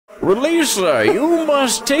Releaser, you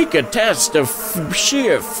must take a test of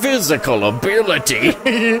sheer physical ability.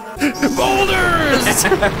 Boulders!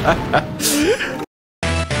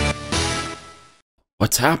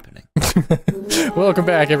 What's happening? Welcome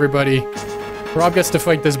back, everybody. Rob gets to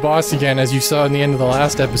fight this boss again, as you saw in the end of the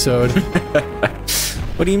last episode.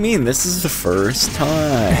 What do you mean? This is the first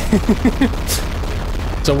time.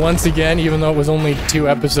 So once again, even though it was only 2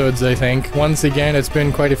 episodes, I think, once again, it's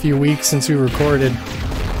been quite a few weeks since we recorded.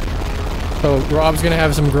 So Rob's gonna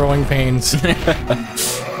have some growing pains.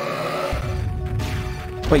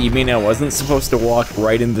 What, you mean I wasn't supposed to walk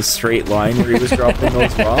right in the straight line where he was dropping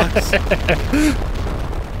those rocks?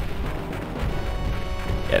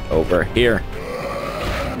 Get over here.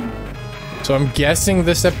 So I'm guessing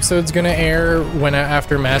this episode's gonna air when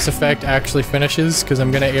after Mass Effect actually finishes, because I'm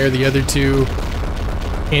gonna air the other 2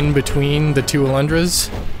 in between the 2 Alundras.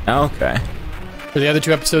 Okay. Or the other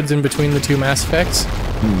 2 episodes in between the 2 Mass Effects.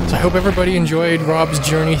 So I hope everybody enjoyed Rob's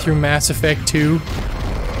journey through Mass Effect 2.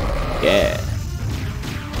 Yeah.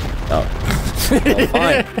 Oh. Well,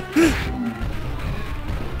 fine.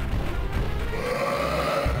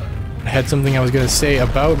 I had something I was gonna say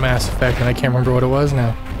about Mass Effect and I can't remember what it was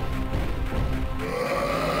now.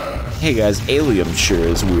 Hey guys, Alien sure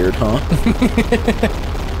is weird, huh?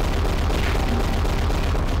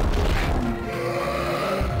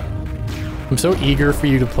 I'm so eager for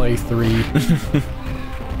you to play 3.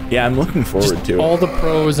 Yeah, I'm looking forward to it. All the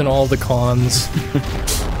pros and all the cons.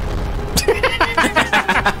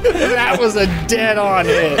 That was a dead-on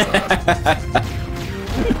hit.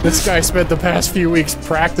 This guy spent the past few weeks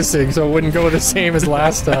practicing so it wouldn't go the same as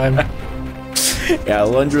last time. Yeah,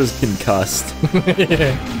 Alundra's concussed.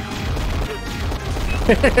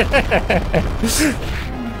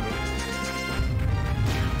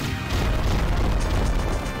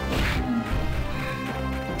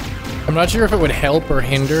 I'm not sure if it would help or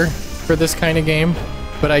hinder for this kind of game,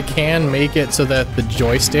 but I can make it so that the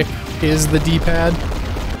joystick is the D-pad.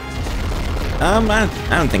 I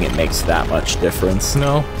don't think it makes that much difference.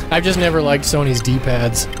 No, I've just never liked Sony's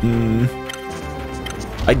D-pads.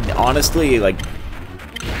 I honestly, like,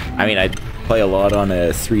 I mean, I play a lot on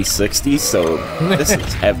a 360, so this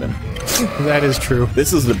is heaven. That is true.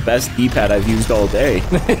 This is the best D-pad I've used all day.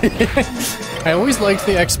 I always liked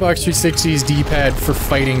the Xbox 360's D-pad for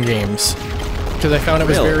fighting games, because I found it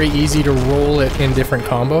was very easy to roll it in different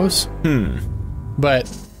combos. But,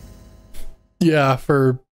 yeah,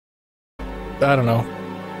 for, I don't know,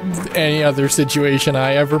 any other situation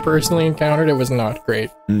I ever personally encountered, it was not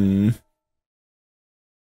great. I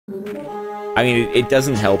mean, it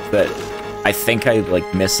doesn't help that I think I, like,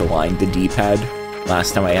 misaligned the D-pad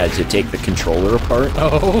last time I had to take the controller apart.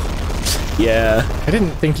 Oh? Yeah. I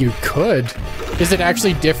didn't think you could. Is it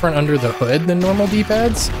actually different under the hood than normal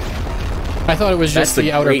D-pads? I thought it was just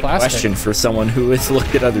the outer plastic. That's a great question for someone who has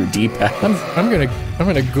looked at other D-pads. I'm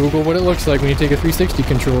gonna Google what it looks like when you take a 360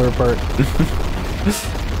 controller apart.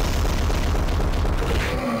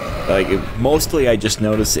 Like, mostly I just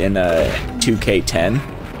notice in 2K10,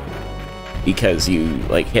 because you,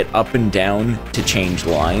 like, hit up and down to change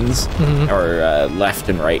lines, or left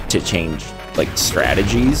and right to change, like,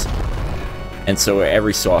 strategies. And so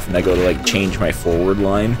every so often I go to, like, change my forward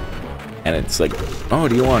line, and it's like, oh,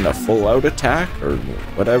 do you want a full-out attack, or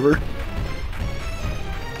whatever?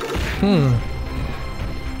 No,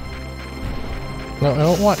 I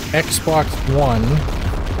don't want Xbox One.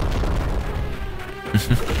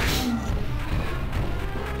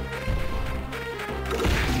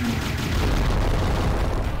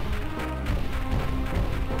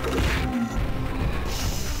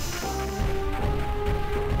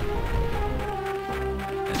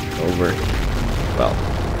 Over. Well.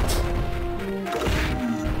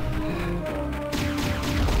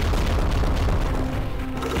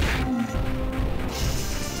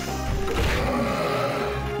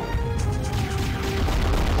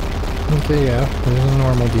 Okay, yeah, there's a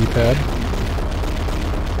normal D-pad.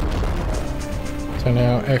 So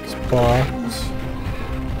now Xbox.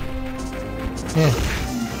 Yeah.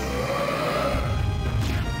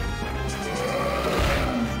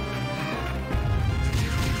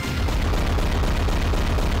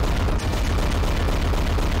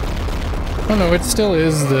 Oh no, it still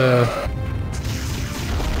is the,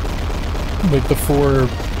 like, the 4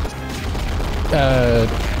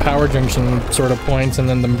 power junction sort of points and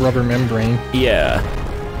then the rubber membrane. Yeah.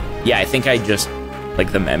 Yeah, I think I just,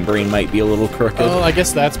 like, the membrane might be a little crooked. Oh, I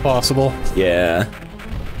guess that's possible. Yeah.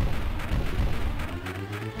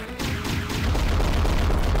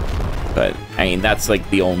 But, I mean, that's, like,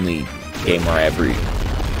 the only game where I ever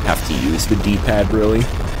have to use the D-pad, really.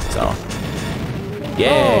 So, yeah.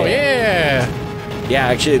 Oh, yeah! Yeah,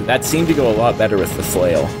 actually, that seemed to go a lot better with the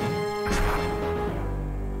flail.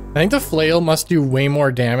 I think the flail must do way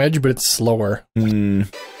more damage, but it's slower.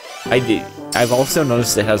 I've also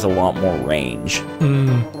noticed it has a lot more range.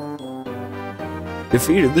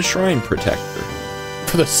 Defeated the Shrine Protector.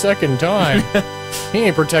 For the second time. He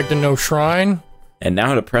ain't protecting no shrine. And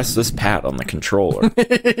now to press this pad on the controller.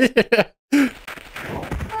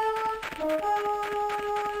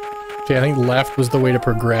 Okay, I think left was the way to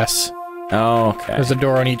progress. Oh, okay. There's a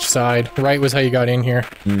door on each side. Right was how you got in here.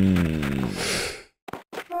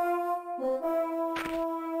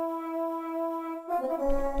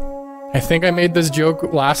 I think I made this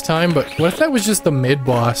joke last time, but what if that was just the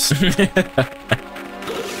mid-boss?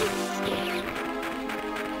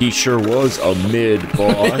 He sure was a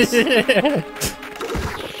mid-boss.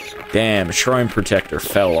 Damn, Shrine Protector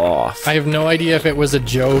fell off. I have no idea if it was a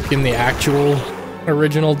joke in the actual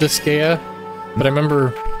original Disgaea, but I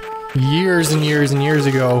remember years and years and years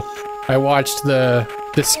ago, I watched the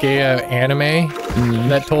Disgaea anime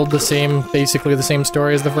that told the same, basically the same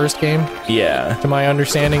story as the first game. Yeah. To my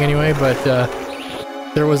understanding anyway, but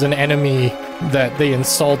there was an enemy that they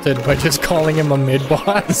insulted by just calling him a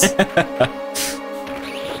mid-boss.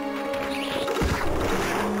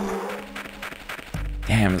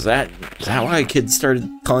 Damn, is that why kids started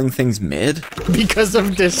calling things mid? Because of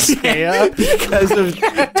Disgaea? Because of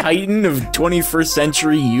Titan of 21st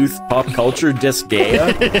century youth pop culture,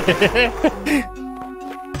 Disgaea?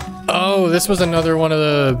 Oh, this was another one of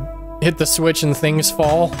the hit the switch and things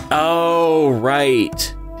fall. Oh,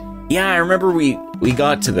 right. Yeah, I remember we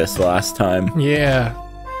got to this last time. Yeah.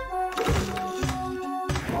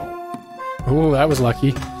 Ooh, that was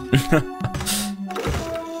lucky.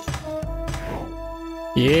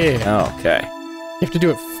 Yeah. Okay. You have to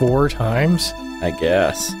do it 4 times? I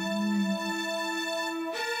guess.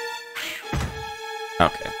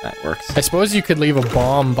 Okay, that works. I suppose you could leave a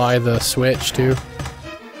bomb by the switch, too.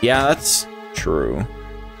 Yeah, that's true.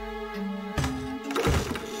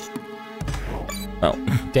 Oh.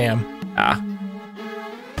 Damn. Ah.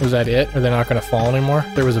 Was that it? Are they not gonna fall anymore?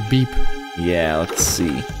 There was a beep. Yeah, let's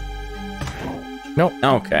see. Nope.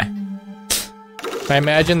 Okay. I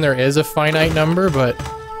imagine there is a finite number, but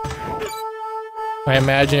I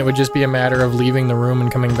imagine it would just be a matter of leaving the room and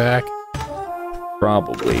coming back.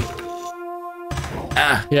 Probably.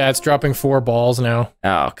 Ah. Yeah, it's dropping 4 balls now.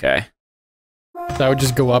 Oh, okay. That would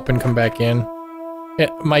just go up and come back in.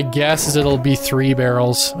 My guess is it'll be 3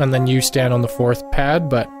 barrels, and then you stand on the 4th pad,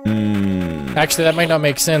 but... Actually, that might not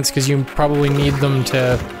make sense, because you probably need them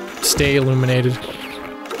to stay illuminated.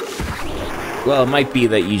 Well, it might be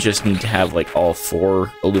that you just need to have, like, all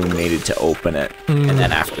 4 illuminated to open it, and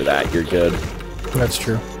then after that, you're good. That's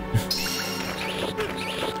true.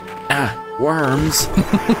 Ah, worms!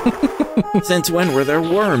 Since when were there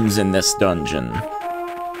worms in this dungeon?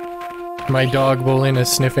 My dog Bolin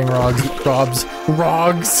is sniffing Rob's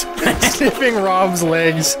sniffing Rob's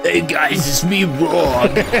legs. Hey guys, it's me,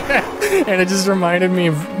 Rog! And it just reminded me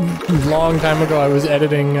of a long time ago I was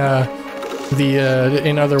editing the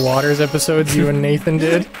In Other Waters episodes you and Nathan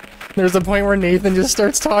did. There's a point where Nathan just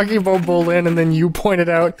starts talking about Bolin, and then you pointed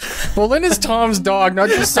out, Bolin is Tom's dog, not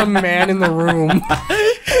just some man in the room.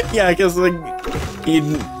 Yeah, because like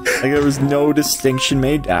there was no distinction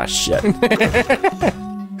made. Ah, shit.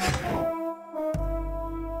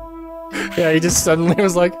 Yeah, he just suddenly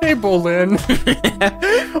was like, hey, Bolin.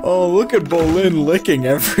 Oh, look at Bolin licking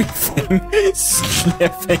everything,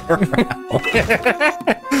 sniffing around.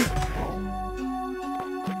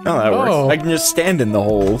 Oh, that works. I can just stand in the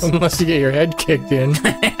holes. Unless you get your head kicked in.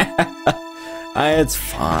 It's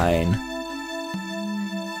fine.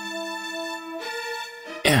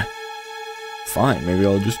 Yeah. Fine, maybe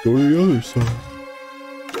I'll just go to the other side.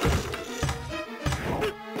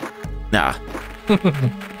 Nah.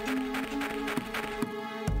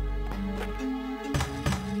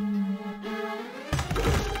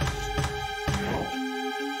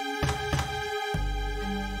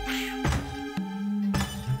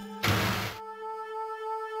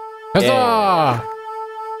 Huzzah!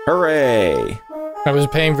 Hooray! I was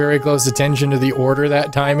paying very close attention to the order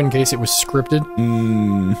that time in case it was scripted.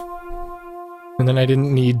 And then I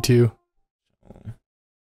didn't need to.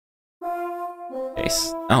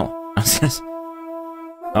 Oh.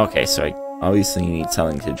 Okay, so I obviously need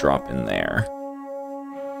something to drop in there.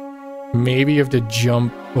 Maybe you have to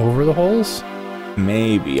jump over the holes?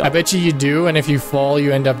 Maybe. I bet you do, and if you fall,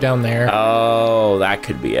 you end up down there. Oh, that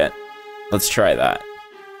could be it. Let's try that.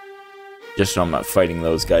 Just so I'm not fighting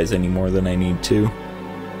those guys any more than I need to.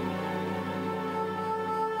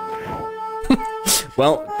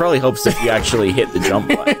 Well, probably helps if you actually hit the jump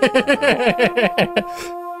button.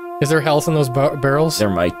 Is there health in those barrels? There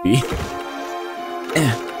might be.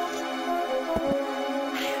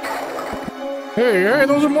 Hey,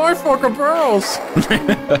 those are my fucking barrels!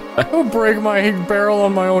 Don't break my barrel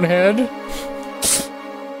on my own head.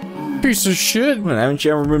 Piece of shit. Haven't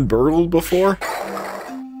you ever been burgled before?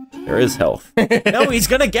 There is health. No, he's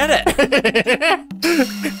gonna get it!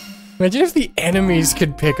 Imagine if the enemies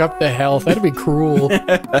could pick up the health. That'd be cruel.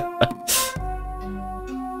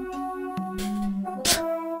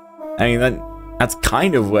 I mean, that's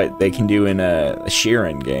kind of what they can do in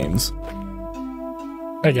Sheeran games.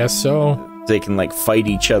 I guess so. They can, like, fight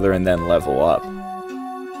each other and then level up.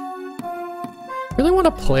 I really want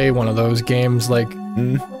to play one of those games, like...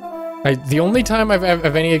 the only time I've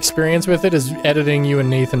any experience with it is editing you and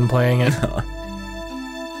Nathan playing it.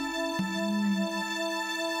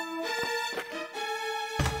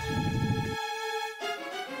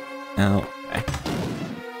 Oh. Okay.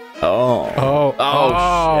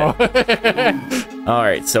 Oh, shit.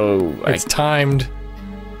 Alright, so... It's timed.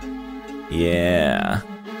 Yeah.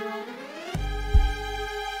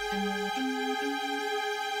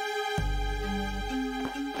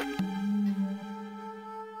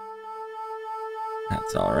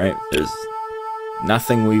 That's alright. There's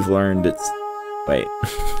nothing we've learned. It's... Wait.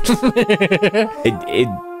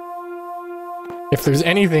 If there's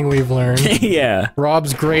anything we've learned... Yeah.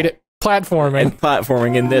 Rob's great at platforming. And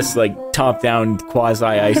platforming in this, like, top-down,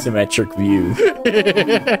 quasi-isometric view.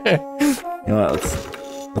 You know what,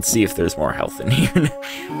 let's see if there's more health in here.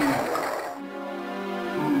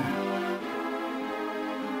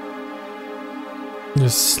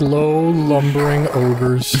 Just slow, lumbering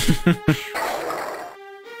ogres.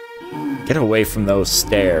 Get away from those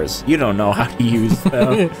stairs. You don't know how to use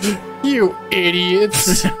them. You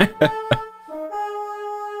idiots!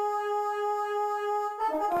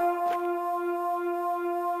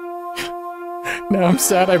 Now I'm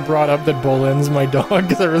sad I brought up that Bolin's my dog,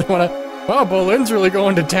 because I really want to... Wow, Bolin's really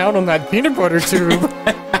going to town on that peanut butter tube.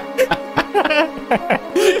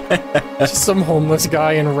 Just some homeless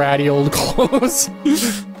guy in ratty old clothes.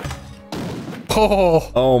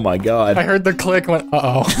 Oh my god. I heard the click, went,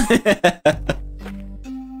 uh-oh.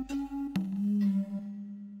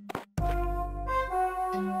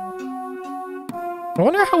 I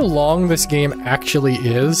wonder how long this game actually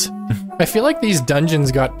is. I feel like these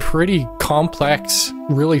dungeons got pretty complex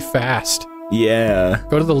really fast. Yeah.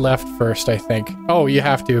 Go to the left first, I think. Oh, you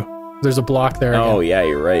have to. There's a block there again. Oh, yeah,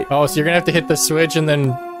 you're right. Oh, so you're gonna have to hit the switch and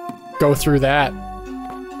then go through that.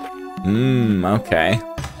 Okay.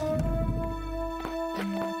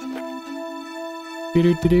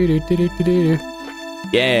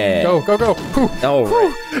 Yeah. Go, go, go. Whew. Oh,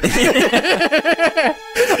 right.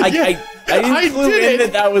 I didn't clue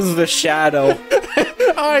in that was the shadow.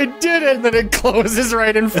 I did it, and then it closes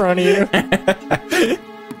right in front of you.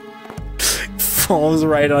 Falls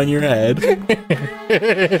right on your head.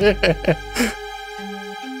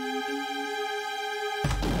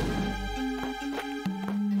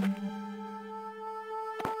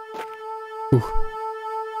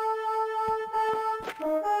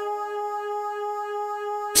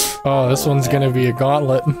 Oh, this one's gonna be a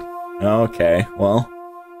gauntlet. Okay, well,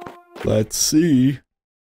 let's see.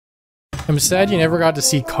 I'm sad you never got to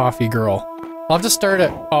see Coffee Girl. I'll just start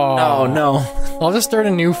it. Oh no. I'll just start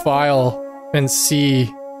a new file and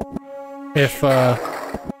see if I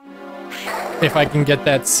can get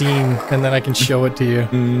that scene, and then I can show it to you.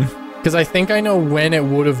 Because I think I know when it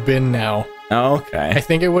would have been now. Okay. I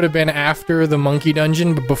think it would have been after the monkey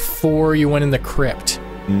dungeon, but before you went in the crypt.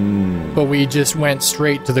 But we just went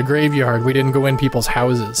straight to the graveyard. We didn't go in people's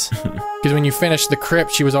houses. Because when you finished the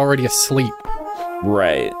crypt, she was already asleep.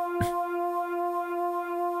 Right.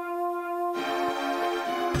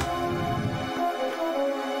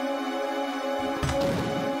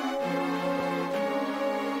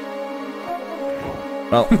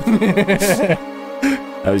 Well,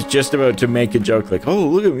 I was just about to make a joke like, oh,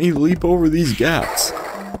 look at me leap over these gaps.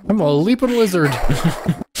 I'm a leaping lizard.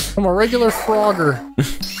 I'm a regular Frogger.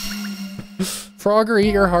 Frogger,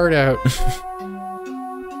 eat your heart out.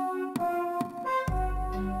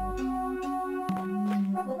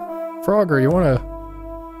 Frogger, you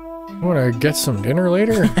wanna get some dinner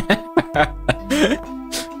later?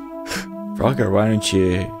 Frogger, why don't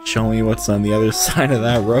you show me what's on the other side of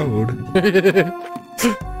that road?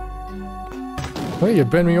 Well, you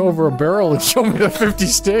bend me over a barrel and show me the 50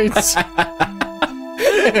 states.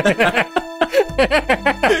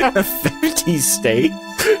 50 states?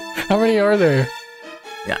 How many are there?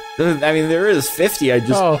 Yeah, I mean, there is 50, I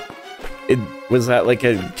just... Oh. Was that like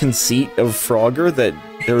a conceit of Frogger that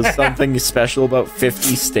there was something special about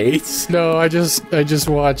 50 states? No, I just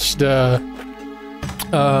watched,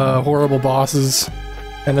 horrible bosses,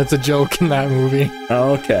 and that's a joke in that movie.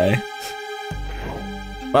 Okay.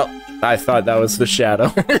 Well, I thought that was the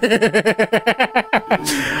shadow.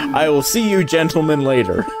 I will see you gentlemen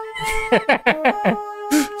later.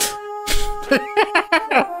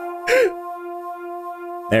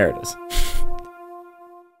 There it is.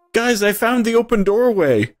 Guys, I found the open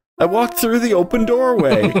doorway. I walked through the open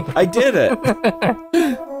doorway. I did it.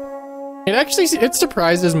 It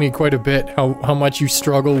surprises me quite a bit how much you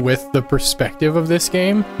struggle with the perspective of this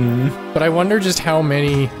game. But I wonder just how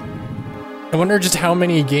many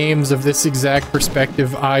games of this exact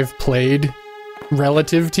perspective I've played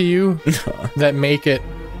relative to you that make it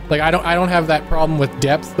like I don't have that problem with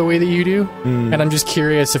depth the way that you do, and I'm just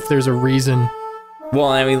curious if there's a reason. Well,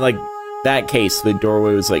 I mean, like that case, the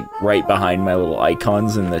doorway was like right behind my little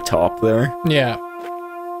icons in the top there. Yeah.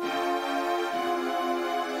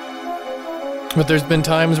 But there's been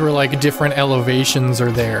times where like different elevations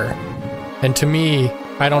are there, and to me,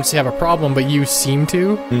 I don't have a problem, but you seem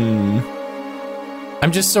to.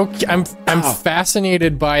 I'm just so I'm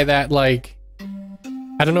fascinated by that, like,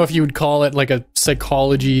 I don't know if you would call it like a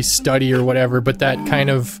psychology study or whatever, but that kind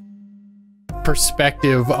of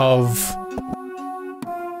perspective of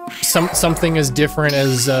something as different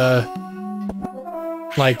as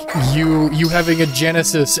like you having a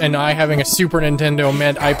Genesis and I having a Super Nintendo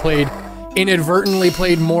meant I inadvertently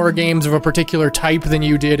played more games of a particular type than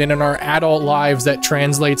you did, and in our adult lives that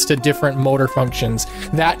translates to different motor functions.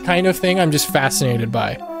 That kind of thing I'm just fascinated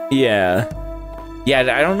by. Yeah, I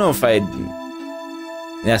don't know if I'd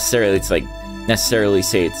necessarily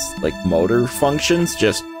say it's like motor functions,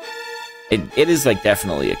 just it is like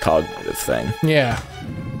definitely a cognitive thing. Yeah.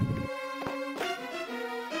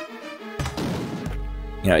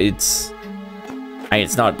 You know, it's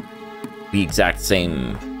not the exact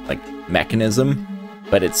same like mechanism,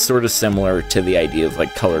 but it's sort of similar to the idea of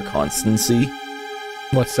like color constancy.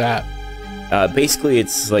 What's that? Basically,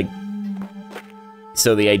 it's like,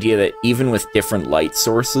 so the idea that even with different light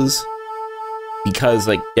sources, because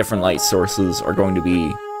like different light sources are going to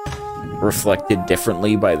be reflected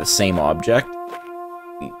differently by the same object,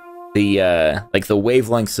 the like the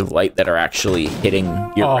wavelengths of light that are actually hitting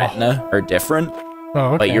your retina are different.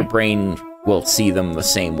 Oh, okay. But your brain will see them the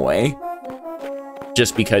same way,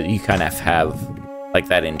 just because you kind of have like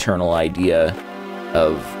that internal idea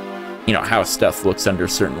of, you know, how stuff looks under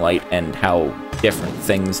certain light and how different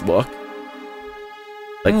things look.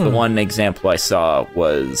 Like the one example I saw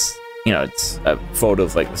was, you know, it's a photo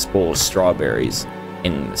of like this bowl of strawberries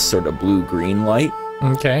in this sort of blue-green light.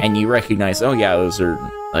 Okay. And you recognize, oh yeah, those are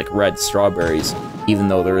like red strawberries, even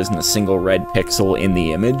though there isn't a single red pixel in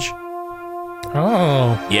the image.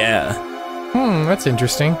 Oh. Yeah. That's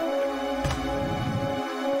interesting.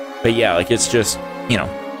 But yeah, like it's just, you know,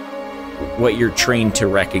 what you're trained to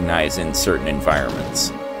recognize in certain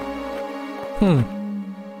environments.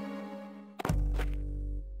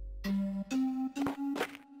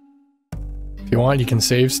 If you want, you can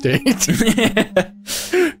save state.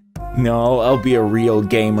 No, I'll be a real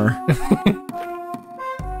gamer.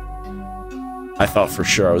 I thought for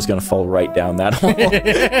sure I was gonna fall right down that hole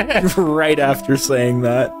right after saying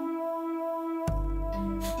that.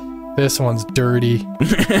 This one's dirty.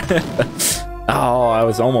 Oh, I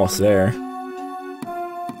was almost there.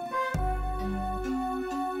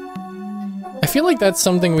 I feel like that's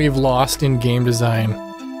something we've lost in game design.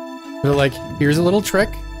 They're like, here's a little trick.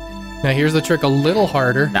 Now here's the trick a little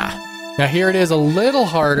harder. Nah. Now here it is a little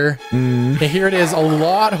harder. Now here it is a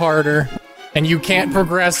lot harder. And you can't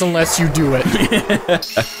progress unless you do it.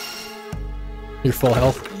 You're full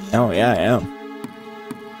health? Oh, yeah, I am.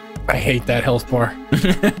 I hate that health bar.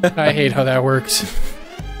 I hate how that works.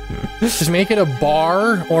 Just make it a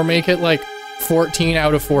bar, or make it like 14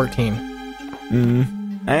 out of 14.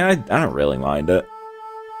 I don't really mind it.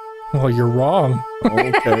 Well, you're wrong.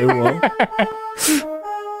 Okay, well.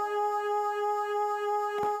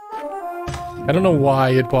 I don't know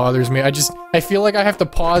why it bothers me. I feel like I have to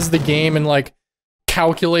pause the game and like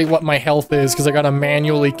calculate what my health is, because I gotta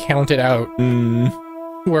manually count it out.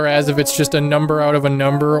 Whereas if it's just a number out of a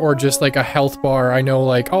number, or just like a health bar, I know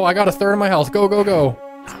like, oh, I got a third of my health. Go, go, go.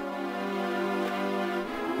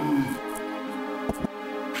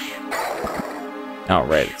 Oh,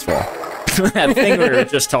 right, it's full. That thing we were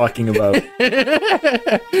just talking about.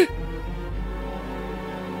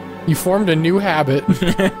 You formed a new habit.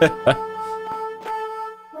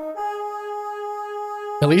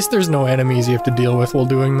 At least there's no enemies you have to deal with while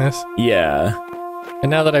doing this. Yeah.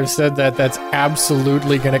 And now that I've said that, that's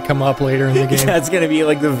absolutely gonna come up later in the game. That's gonna be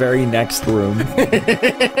like the very next room.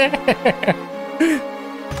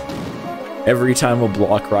 Every time a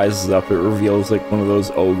block rises up, it reveals like one of those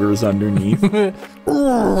ogres underneath.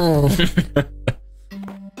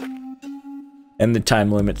 And the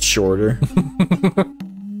time limit's shorter.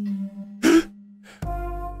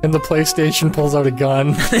 And the PlayStation pulls out a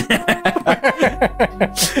gun.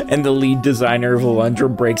 And the lead designer of Alundra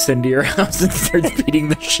breaks into your house and starts beating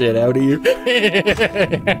the shit out of you.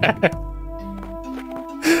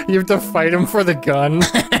 You have to fight him for the gun.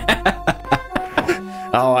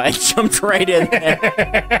 Oh, I jumped right in there.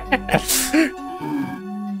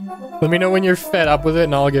 Let me know when you're fed up with it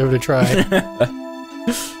and I'll give it a try.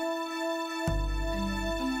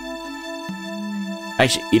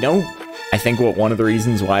 Actually, you know, I think one of the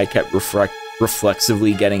reasons why I kept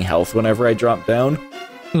reflexively getting health whenever I dropped down,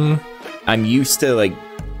 I'm used to, like,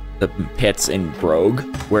 the pits in Rogue,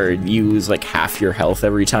 where you lose, like, half your health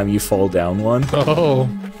every time you fall down one. Oh.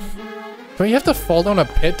 Don't you have to fall down a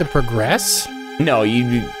pit to progress? No,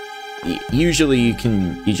 usually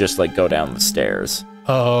you just, like, go down the stairs.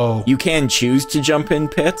 Oh. You can choose to jump in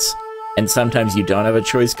pits, and sometimes you don't have a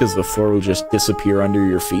choice because the floor will just disappear under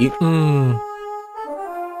your feet.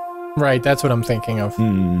 Right, that's what I'm thinking of.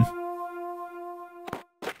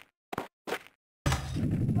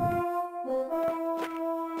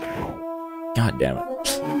 God damn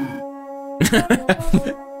it.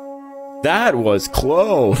 That was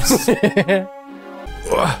close.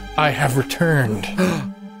 I have returned.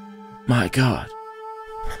 My God.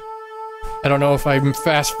 I don't know if I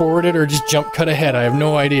fast forwarded or just jump cut ahead. I have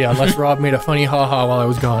no idea, unless Rob made a funny haha while I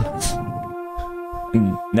was gone.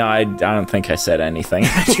 No, I don't think I said anything.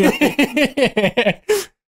 I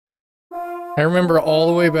remember all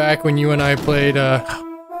the way back when you and I played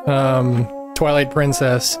Twilight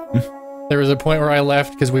Princess. There was a point where I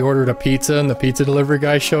left because we ordered a pizza and the pizza delivery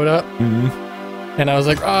guy showed up. And I was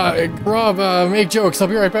like, Rob, make jokes, I'll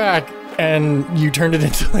be right back. And you turned it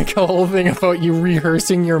into like a whole thing about you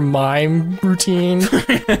rehearsing your mime routine.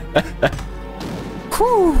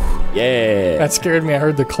 Whew. Yeah. That scared me, I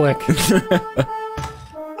heard the click.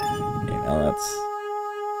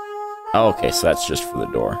 Oh, okay, so that's just for the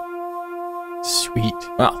door. Sweet.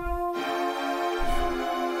 Oh.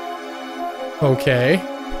 Okay.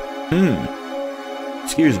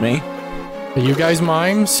 Excuse me. Are you guys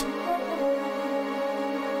mimes?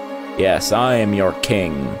 Yes, I am your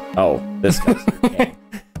king. Oh, this guy's your king.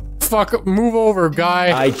 Fuck, move over,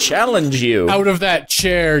 guy. I challenge you. Out of that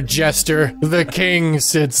chair, jester. The king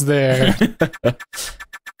sits there.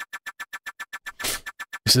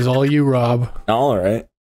 This is all you, Rob. Alright.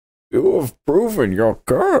 You have proven your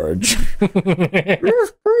courage.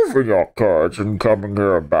 You've proven your courage in coming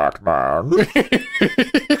here, Batman.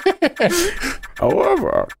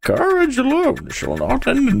 However, courage alone shall not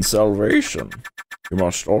end in salvation. You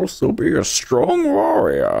must also be a strong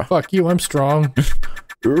warrior. Fuck you, I'm strong.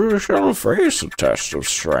 You shall face a test of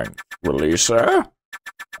strength, Releaser.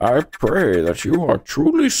 I pray that you are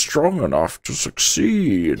truly strong enough to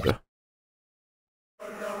succeed.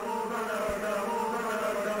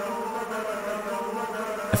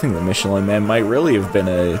 I think the Michelin Man might really have been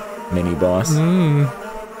a mini-boss.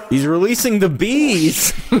 He's releasing the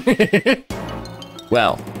bees!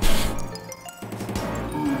 Well.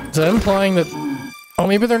 Is that implying that... Oh,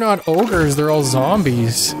 maybe they're not ogres, they're all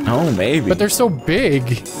zombies. Oh, maybe. But they're so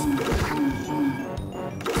big.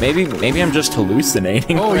 Maybe I'm just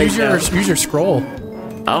hallucinating. Oh, right use your scroll.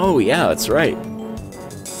 Oh, yeah, that's right.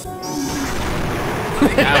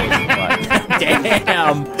 That was fun.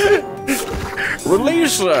 Damn!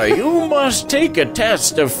 Releaser, you must take a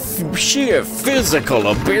test of sheer physical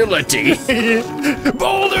ability.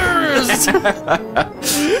 Boulders!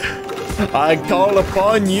 I call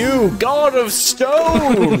upon you, God of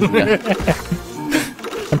Stone!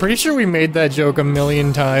 I'm pretty sure we made that joke a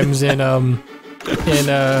million times in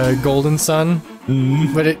Golden Sun.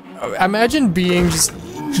 But imagine being just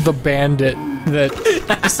the bandit that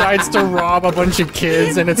decides to rob a bunch of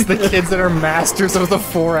kids, and it's the kids that are masters of the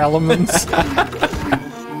 4 elements.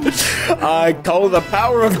 I call the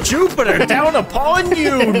power of Jupiter down upon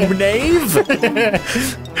you, knave!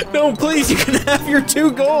 No, please, you can have your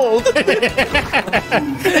 2 gold!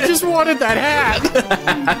 I just wanted that hat!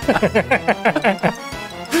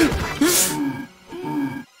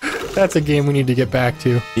 That's a game we need to get back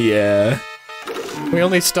to. Yeah. We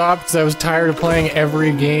only stopped because I was tired of playing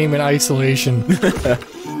every game in isolation. And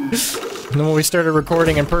then when we started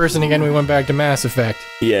recording in person again, we went back to Mass Effect.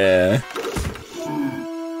 Yeah.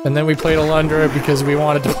 And then we played Alundra because we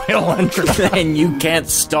wanted to play Alundra. And you can't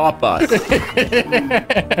stop us.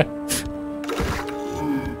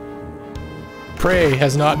 Prey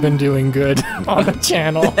has not been doing good on the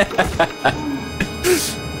channel.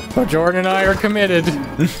 But Jordan and I are committed.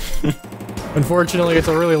 Unfortunately, it's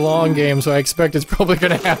a really long game, so I expect it's probably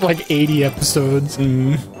gonna have like 80 episodes.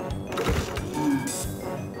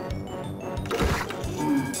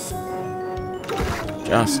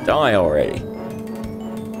 Just die already.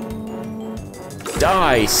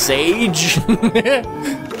 Die, sage!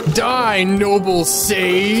 Die, noble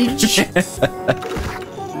sage!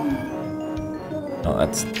 Oh,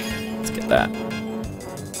 let's get that.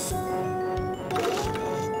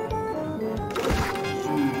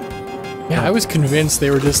 Yeah, I was convinced they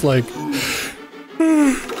were just like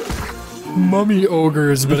mummy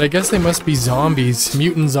ogres, but I guess they must be zombies,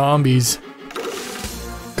 mutant zombies.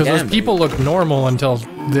 Because those people look normal until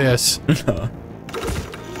this.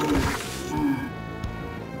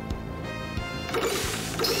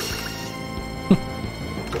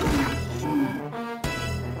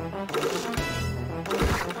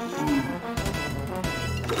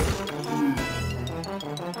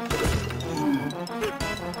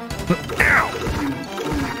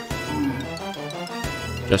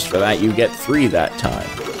 Just for that, you get 3 that time.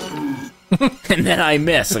 And then I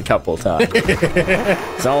miss a couple times.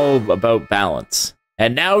 It's all about balance.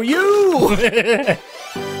 And now you!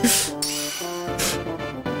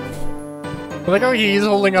 Look how he's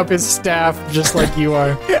holding up his staff just like you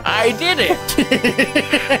are. I did it!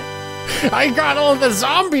 I got all the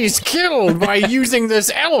zombies killed by using this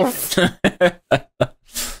elf!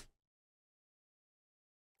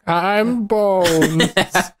 I'm Bones.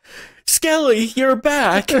 Skelly, you're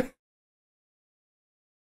back!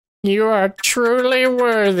 You are truly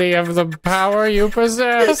worthy of the power you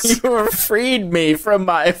possess. You have freed me from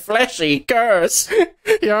my fleshy curse.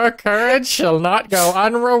 Your courage shall not go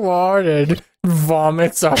unrewarded.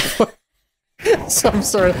 Vomits up.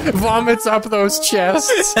 Vomits up those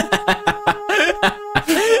chests.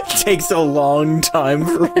 Takes a long time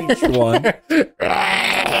for each one.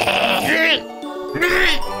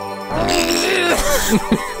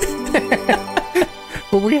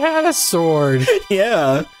 But we had a sword.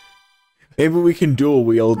 Yeah. Maybe we can dual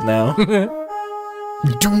wield now.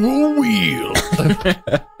 Dual wield.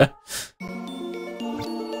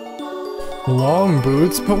 Long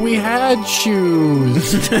boots, but we had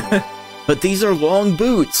shoes. But these are long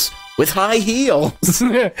boots with high heels.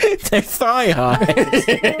 They're thigh high.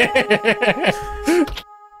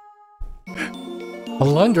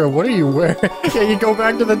 Alundra, what are you wearing? Yeah, you go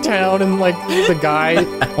back to the town and like the guy,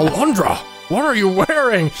 Alundra, what are you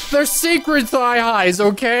wearing? They're sacred thigh highs,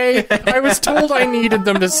 okay? I was told I needed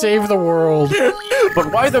them to save the world.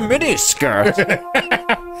 But why the mini skirt?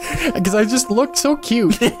 Because I just looked so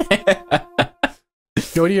cute.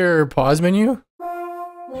 Go to your pause menu.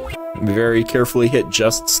 Very carefully hit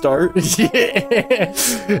just start. Yeah,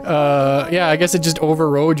 I guess it just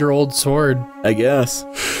overrode your old sword. I guess.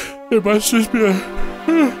 It must just be a...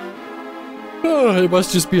 it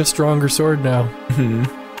must just be a stronger sword now.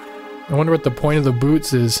 I wonder what the point of the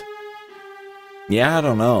boots is. Yeah, I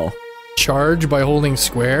don't know. Charge by holding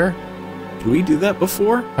square? Did we do that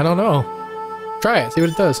before? I don't know. Try it, see what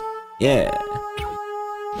it does. Yeah.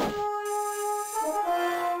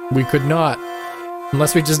 We could not.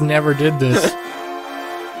 Unless we just never did this.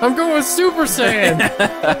 I'm going Super Saiyan!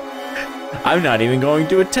 I'm not even going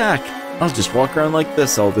to attack. I'll just walk around like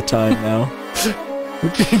this all the time now.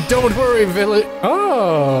 Don't worry,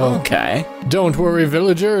 Oh! Okay. Don't worry,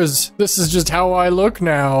 villagers. This is just how I look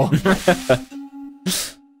now.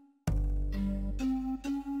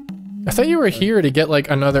 I thought you were here to get, like,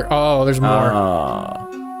 another... Oh, there's more.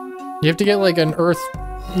 You have to get, like, an earth...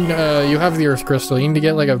 you have the earth crystal. You need to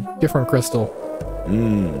get, like, a different crystal.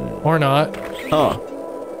 Or not. Huh.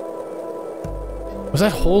 Was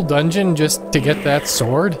that whole dungeon just to get that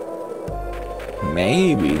sword?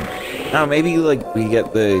 Maybe. No, maybe, like, we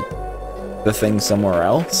get the thing somewhere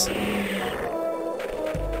else.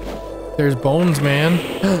 There's Bones Man.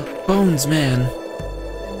 Bones Man.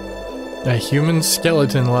 A human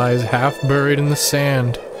skeleton lies half buried in the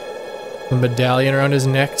sand. The medallion around his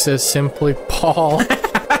neck says simply, Paul.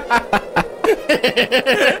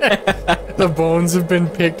 The bones have been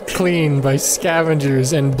picked clean by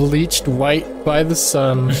scavengers and bleached white by the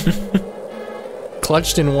sun.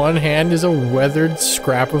 Clutched in one hand is a weathered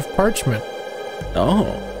scrap of parchment. Oh.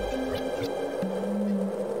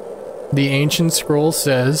 The ancient scroll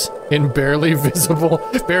says, in barely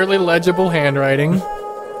legible handwriting,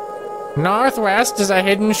 Northwest is a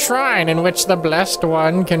hidden shrine in which the Blessed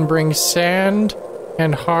One can bring sand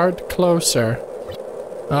and heart closer.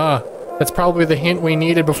 Ah, that's probably the hint we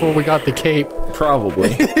needed before we got the cape.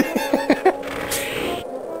 Probably.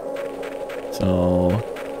 So...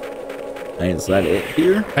 is that it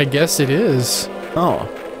here? I guess it is. Oh.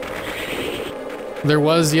 There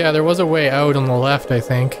was a way out on the left, I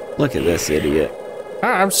think. Look at this idiot.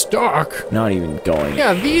 I'm stuck. Not even going.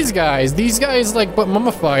 Yeah, these guys. These guys, like, but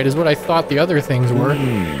mummified is what I thought the other things were.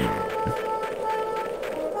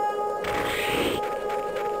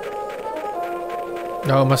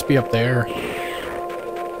 Oh, it must be up there.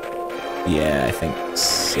 Yeah, I think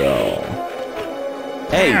so.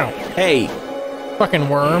 Hey, Ow. hey! Fucking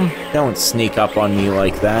worm. Don't sneak up on me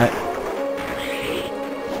like that.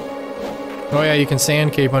 Oh yeah, you can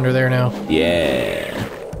sand cape under there now. Yeah.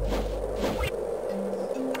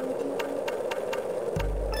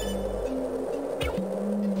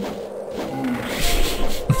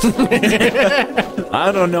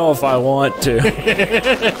 I don't know if I want to.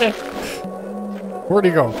 Where'd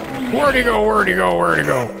he go? Where'd he go? Where'd he go? Where'd he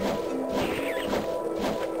go?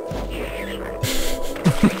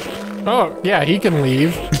 Oh, yeah, he can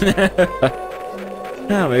leave.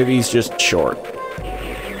 Oh, maybe he's just short.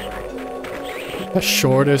 The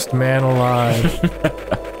shortest man alive.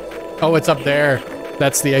 Oh, it's up there.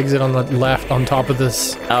 That's the exit on the left on top of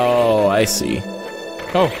this. Oh, I see.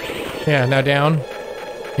 Oh, yeah, now down.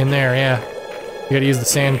 In there, yeah. You gotta use the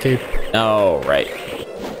sand cape. Oh, right.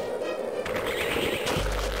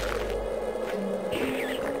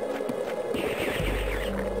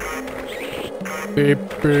 Beep,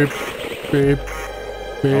 beep, beep, beep.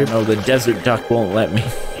 Oh no, the desert duck won't let me.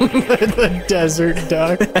 The desert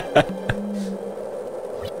duck.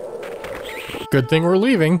 Good thing we're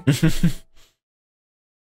leaving.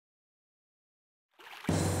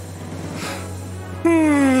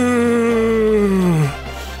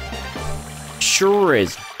 Sure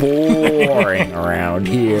is boring around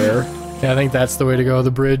here. Yeah, I think that's the way to go, the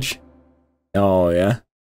bridge. Oh, yeah?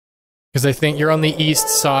 Because I think you're on the east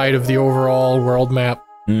side of the overall world map.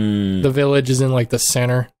 Hmm. The village is in, like, the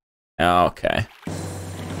center. Okay.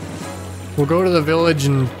 We'll go to the village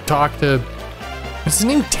and talk to... What's his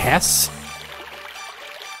name? Tess?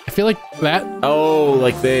 I feel like that... Oh,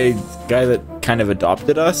 like the guy that kind of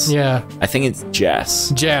adopted us? Yeah. I think it's Jess.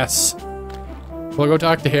 Jess. We'll go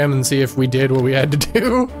talk to him and see if we did what we had to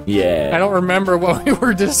do. Yeah. I don't remember what we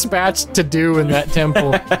were dispatched to do in that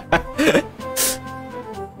temple.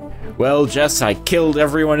 Well, Jess, I killed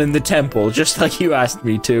everyone in the temple, just like you asked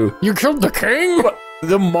me to. You killed the king? What?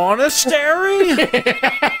 The monastery?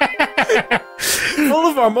 Full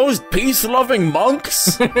of our most peace-loving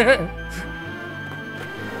monks?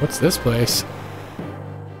 What's this place?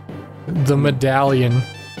 The medallion.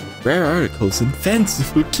 Rare articles and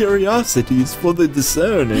fanciful curiosities for the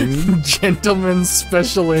discerning. Gentleman's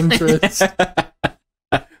special interest.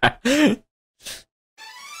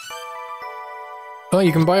 Oh,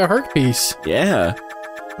 you can buy a heart piece. Yeah.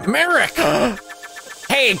 Merrick!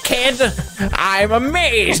 Hey, kid! I'm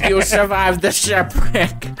amazed you survived the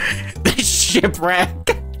shipwreck. The shipwreck.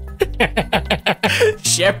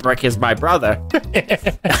 Shipwreck is my brother.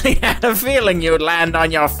 I had a feeling you'd land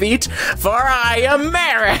on your feet, for I am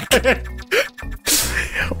Merrick.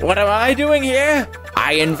 What am I doing here?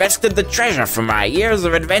 I invested the treasure from my years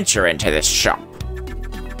of adventure into this shop.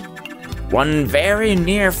 One very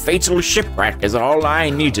near fatal shipwreck is all I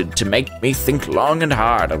needed to make me think long and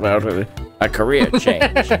hard about a career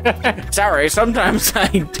change. Sorry, sometimes I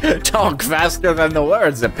talk faster than the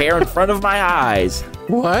words appear in front of my eyes.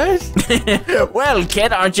 What? Well,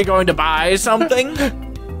 kid, aren't you going to buy something?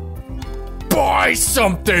 Buy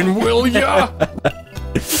something, will ya?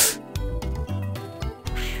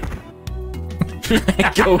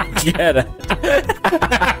 Go get it.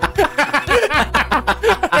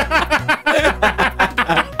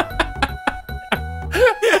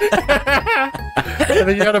 I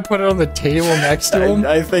think you gotta put it on the table next to him.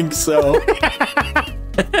 I think so.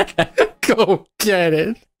 Go get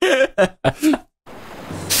it.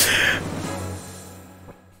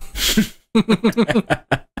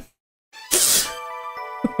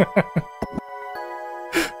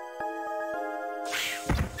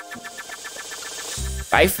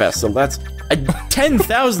 Life vessel, that's a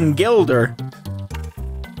 10,000 guilder.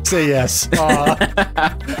 Say yes.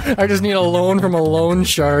 I just need a loan from a loan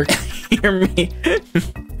shark. Hear me?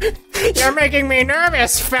 You're making me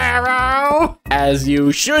nervous, Pharaoh! As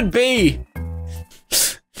you should be.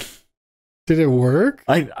 Did it work?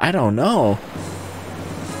 I don't know.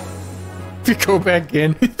 If you go back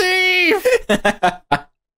in. Thief!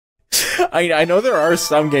 I know there are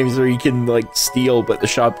some games where you can, like, steal, but the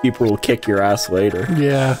shopkeeper will kick your ass later.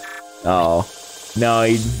 Yeah. Oh. No,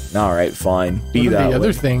 alright, fine. Be What are that the other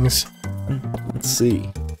way. things? Let's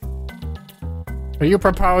see. Are you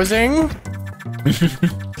proposing?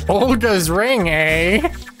 Olga's ring,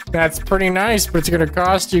 eh? That's pretty nice, but it's gonna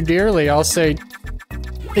cost you dearly. I'll say...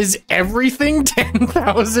 Is everything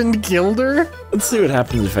 10,000 guilder? Let's see what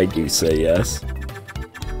happens if I do say yes.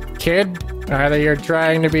 kid. Either you're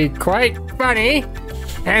trying to be quite funny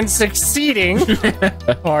and succeeding,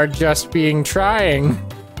 or just being trying.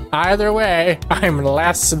 Either way, I'm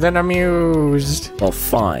less than amused. Well,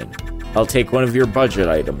 fine. I'll take one of your budget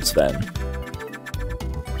items then.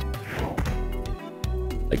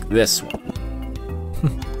 Like this one.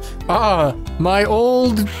 Ah, my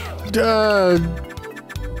old,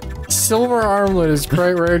 silver armlet is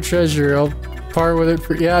quite rare treasure. I'll part with it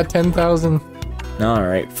for, yeah, 10,000.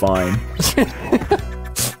 Alright, fine.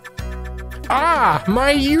 Ah,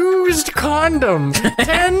 my used condom!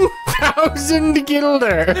 10,000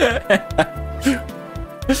 guilder!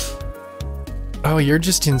 Oh, you're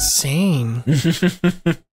just insane. I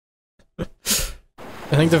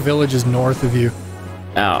think the village is north of you.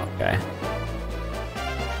 Oh, okay.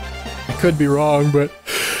 I could be wrong, but...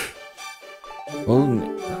 Well,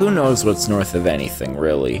 who knows what's north of anything,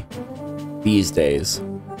 really, these days.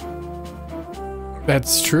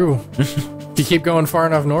 That's true. If you keep going far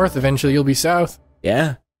enough north, eventually you'll be south.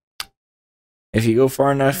 Yeah. If you go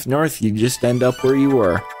far enough north, you just end up where you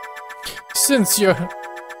were. Since you're...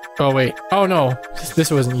 Oh, wait. Oh, no.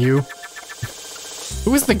 This wasn't you.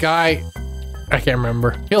 Who was the guy? I can't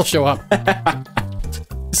remember. He'll show up.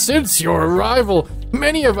 Since your arrival,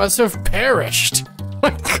 many of us have perished.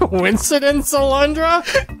 Coincidence, Alundra?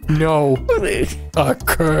 No. A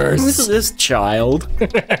curse. Who's this child?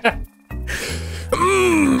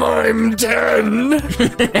 I'm 10.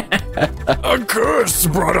 A curse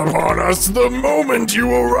brought upon us the moment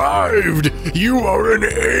you arrived. You are an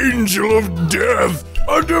angel of death,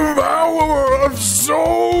 a devourer of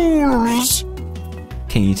souls.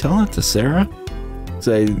 Can you tell that to Sarah? 'Cause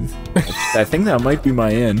I think that might be my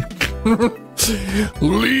in.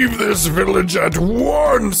 Leave this village at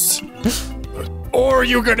once, or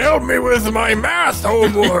you can help me with my math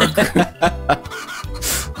homework.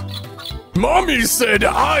 Mommy said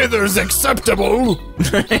either's acceptable.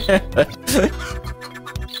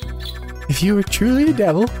 If you were truly a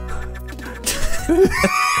devil.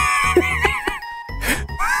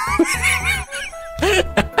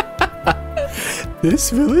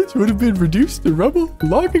 This village would have been reduced to rubble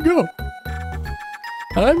long ago.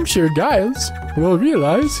 I'm sure Giles will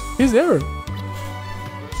realize his error.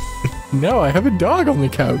 Now I have a dog on the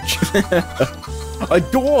couch. A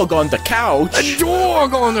dog on the couch? A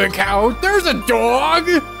dog on the couch? There's a dog!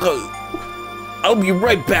 I'll be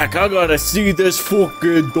right back. I gotta see this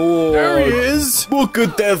fucking dog. There he is. Look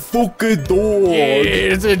at that fucking dog. Yeah,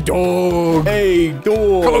 it's a dog. Hey,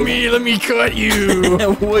 dog. Come here, let me cut you.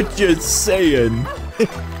 What you saying?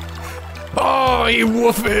 Oh, he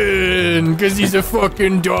woofing, cause he's a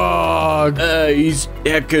fucking dog. He's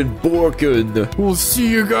heckin' borkin'. We'll see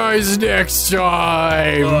you guys next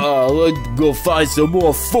time. Let's go find some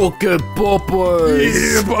more fucking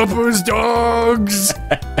puppers. Yeah, puppers, dogs,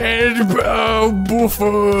 and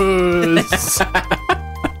boofers.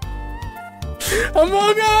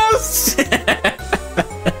 Among Us.